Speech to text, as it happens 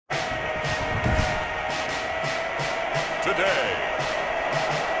today,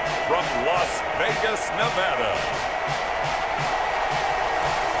 from Las Vegas, Nevada,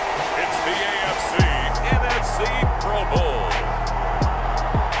 it's the AFC-NFC Pro Bowl.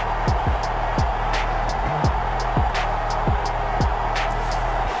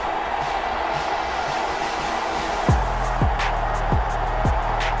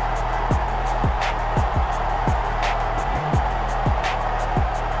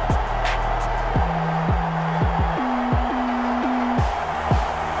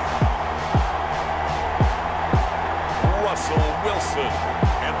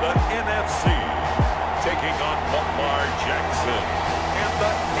 And the NFC taking on Lamar Jackson and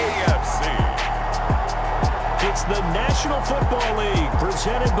the AFC. It's the National Football League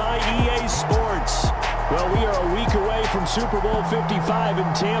presented by EA Sports. Well, we are a week away from Super Bowl 55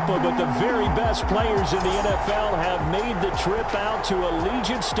 in Tampa, but the very best players in the NFL have made the trip out to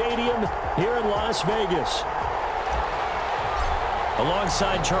Allegiant Stadium here in Las Vegas.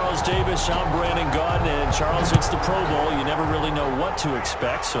 Alongside Charles Davis, I'm Brandon Gaudin, and Charles, it's the Pro Bowl. You never really know what to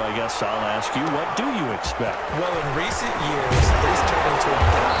expect, so I guess I'll ask you, what do you expect? Well, in recent years, it's turned into an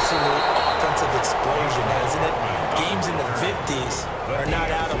absolute offensive explosion, hasn't it? Games in the 50s are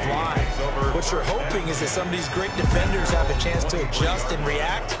not out of line. What you're hoping is that some of these great defenders have a chance to adjust and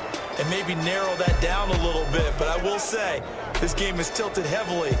react and maybe narrow that down a little bit. But I will say, this game is tilted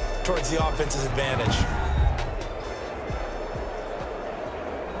heavily towards the offense's advantage.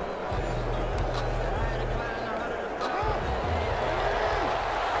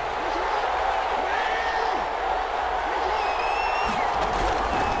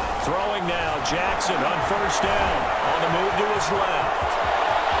 Throwing now, Jackson on first down. On the move to his left.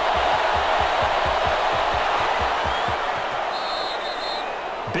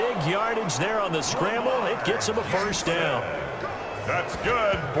 Big yardage there on the scramble. It gets him a first down. That's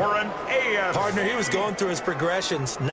good for an AFC. Partner, he was going through his progressions.